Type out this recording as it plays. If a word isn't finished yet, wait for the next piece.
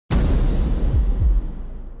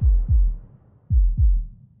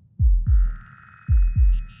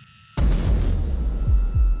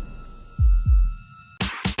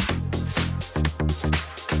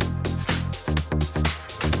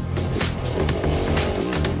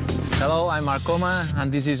Hello, I'm Marc Coma,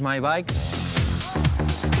 and this is my bike.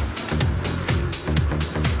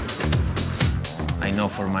 I know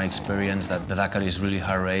from my experience that the Dakar is really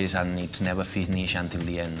hard race and it's never finished until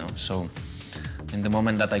the end, no? So, in the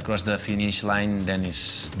moment that I cross the finish line, then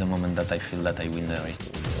is the moment that I feel that I win the race.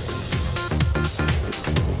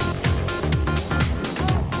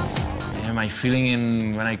 Yeah, my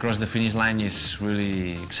feeling when I cross the finish line is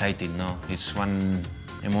really exciting, no? It's one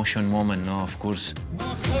emotion moment, no, of course.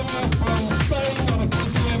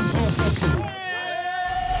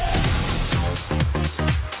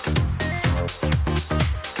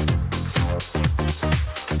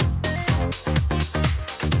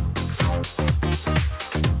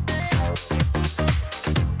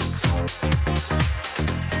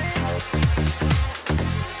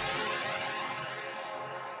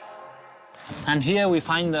 And here we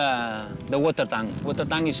find the water tank. Water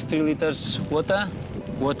tank is 3 liters water.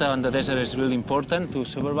 Water on the desert is really important to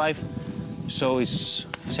survive, so it's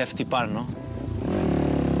safety part, no?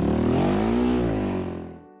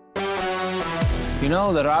 You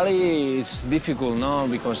know, the rally is difficult, no?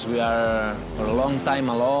 Because we are for a long time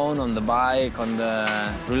alone on the bike, on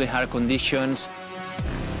the really hard conditions.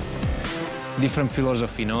 Different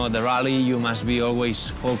philosophy, no? The rally, you must be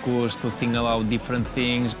always focused to think about different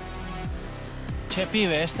things. Che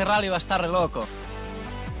pibe, este rally va a estar re loco.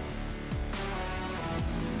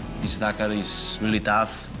 This Dakar is really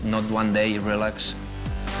tough, not one day relax,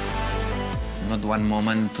 not one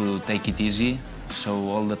moment to take it easy, so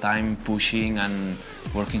all the time pushing and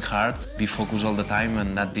working hard, be focused all the time,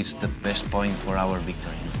 and that is the best point for our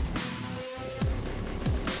victory.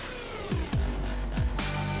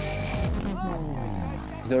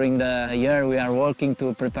 During the year we are working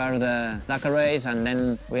to prepare the Dakar race, and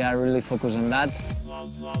then we are really focused on that.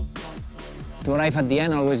 To arrive at the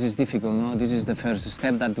end always is difficult, no? This is the first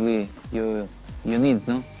step that you need,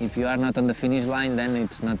 no? If you are not on the finish line, then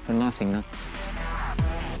it's not for nothing, no?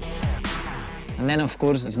 And then, of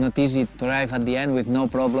course, it's not easy to arrive at the end with no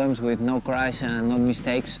problems, with no crash and no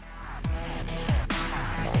mistakes.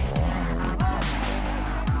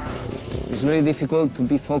 It's really difficult to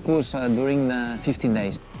be focused during the 15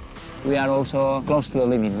 days. We are also close to the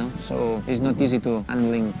limit, no? So it's not easy to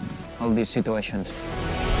handling all these situations.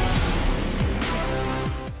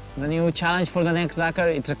 The new challenge for the next Dakar,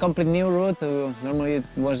 it's a complete new route. Normally it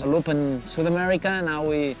was a loop in South America, now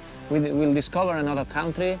we will discover another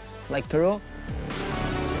country, like Peru.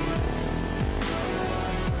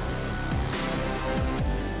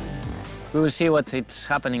 We will see what is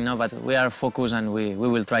happening now, but we are focused and we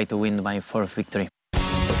will try to win my 4th victory.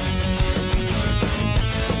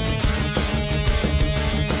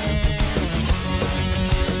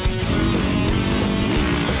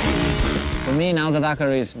 For me, now the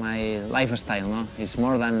Dakar is my lifestyle, no? It's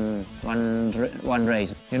more than one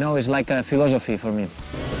race. You know, it's like a philosophy for me.